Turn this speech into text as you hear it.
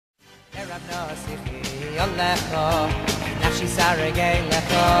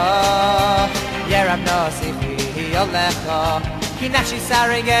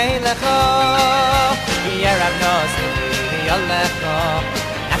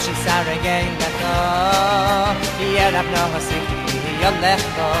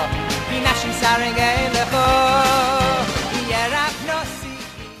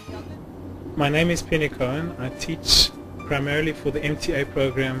My name is Penny Cohen. I teach primarily for the MTA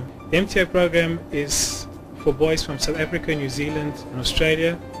program. The MTA program is for boys from South Africa, New Zealand and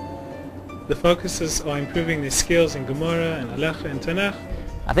Australia. The focuses are improving their skills in Gemara and Halacha and Tanakh.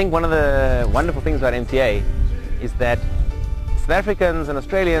 I think one of the wonderful things about MTA is that South Africans and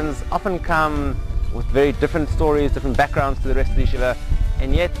Australians often come with very different stories, different backgrounds to the rest of the yeshiva,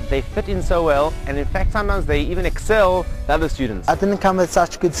 and yet they fit in so well, and in fact sometimes they even excel the other students. I didn't come with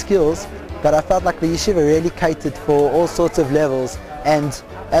such good skills, but I felt like the yeshiva really catered for all sorts of levels, and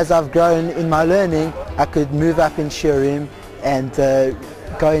as I've grown in my learning, I could move up in shiurim and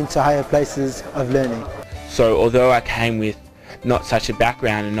go into higher places of learning. So although I came with not such a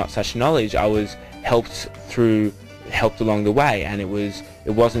background and not such knowledge, I was helped along the way, and it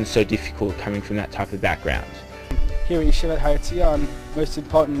wasn't so difficult coming from that type of background. Here at Yeshivat Etzion, most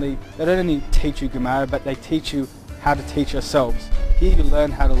importantly, they don't only teach you Gemara, but they teach you how to teach yourselves. Here you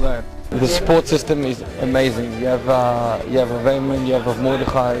learn how to learn. The support system is amazing. You have Raymond, you have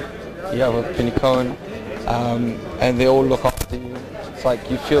Mordechai, you have Penny Cohen, and they all look after you. It's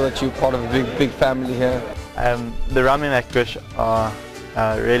like you feel that you're part of a big family here. The Ramim at Gush are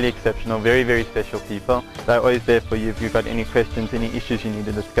really exceptional, very, very special people. They're always there for you if you've got any questions, any issues you need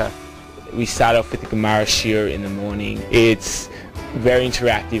to discuss. We start off with the Gemara Shiur in the morning. It's very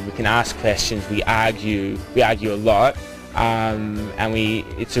interactive. We can ask questions, we argue a lot, and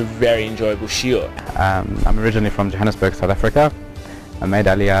it's a very enjoyable shiur. I'm originally from Johannesburg, South Africa. I made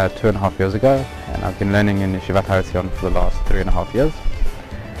Aliyah 2.5 years ago, and I've been learning in Yeshivat Etzion for the last 3.5 years.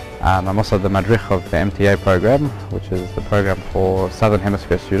 I'm also the madrich of the MTA program, which is the program for Southern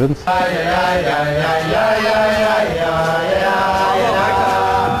Hemisphere students.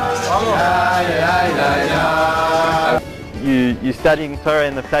 You're studying Torah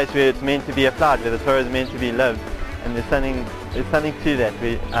in the place where it's meant to be applied, where the Torah is meant to be lived, and there's something to that.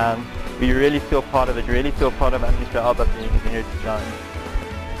 We really feel part of it. You really feel part of Hemisphere being here to join.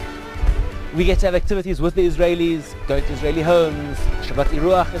 We get to have activities with the Israelis, going to Israeli homes, Shabbat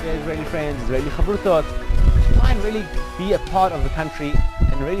Iruach with their Israeli friends, Israeli Chavrutot, try and really be a part of the country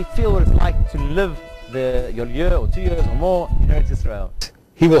and really feel what it's like to live your year or 2 years or more in Eretz Israel.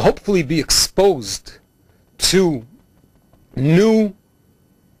 He will hopefully be exposed to new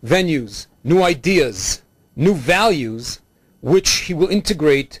venues, new ideas, new values, which he will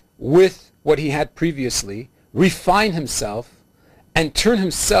integrate with what he had previously, refine himself, and turn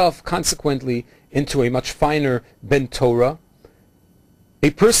himself consequently into a much finer Ben Torah,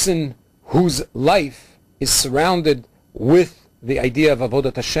 a person whose life is surrounded with the idea of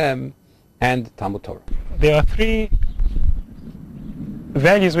Avodat Hashem and Talmud Torah. There are three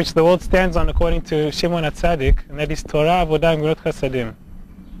values which the world stands on according to Shimon HaTzadik, and that is Torah, Avodah, and Gemilut Chasadim.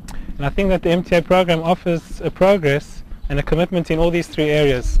 And I think that the MTA program offers a progress and a commitment in all these three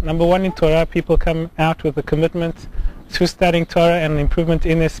areas. Number one, in Torah, people come out with a commitment to studying Torah and an improvement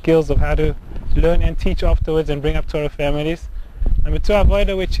in their skills of how to learn and teach afterwards and bring up Torah families. Number two,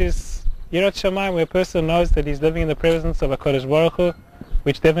 Avodah, which is Yirat Shamayim, where a person knows that he's living in the presence of HaKadosh Baruch Hu,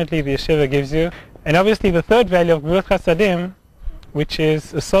 which definitely the yeshiva gives you. And obviously the third value of Gemilut Chasadim, which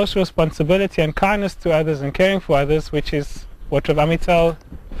is a social responsibility and kindness to others and caring for others, which is what Rav Amital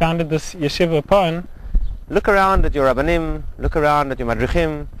founded this yeshiva upon. Look around at your Rabbanim, look around at your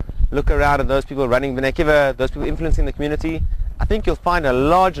Madrichim, look around at those people running Bnei Akiva, those people influencing the community. I think you'll find a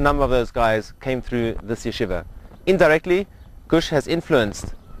large number of those guys came through this yeshiva. Indirectly, Gush has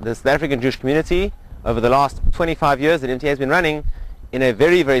influenced the South African Jewish community over the last 25 years that MTA has been running in a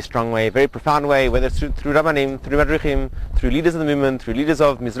very, very strong way, very profound way, whether it's through Rabbanim, through Madrichim, through leaders of the movement, through leaders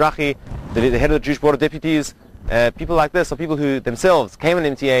of Mizrahi, the head of the Jewish Board of Deputies, people like this, or people who themselves came in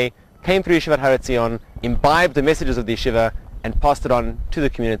MTA, came through Yeshivat Etzion, imbibed the messages of the yeshiva, and passed it on to the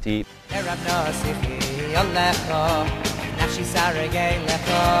community. Yerab nosi yolecho, ki nafshi saragei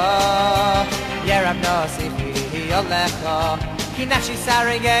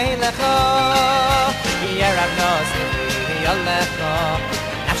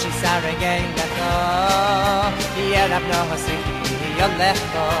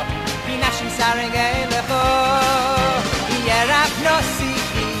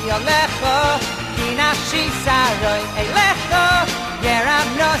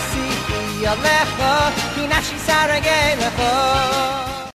lecho.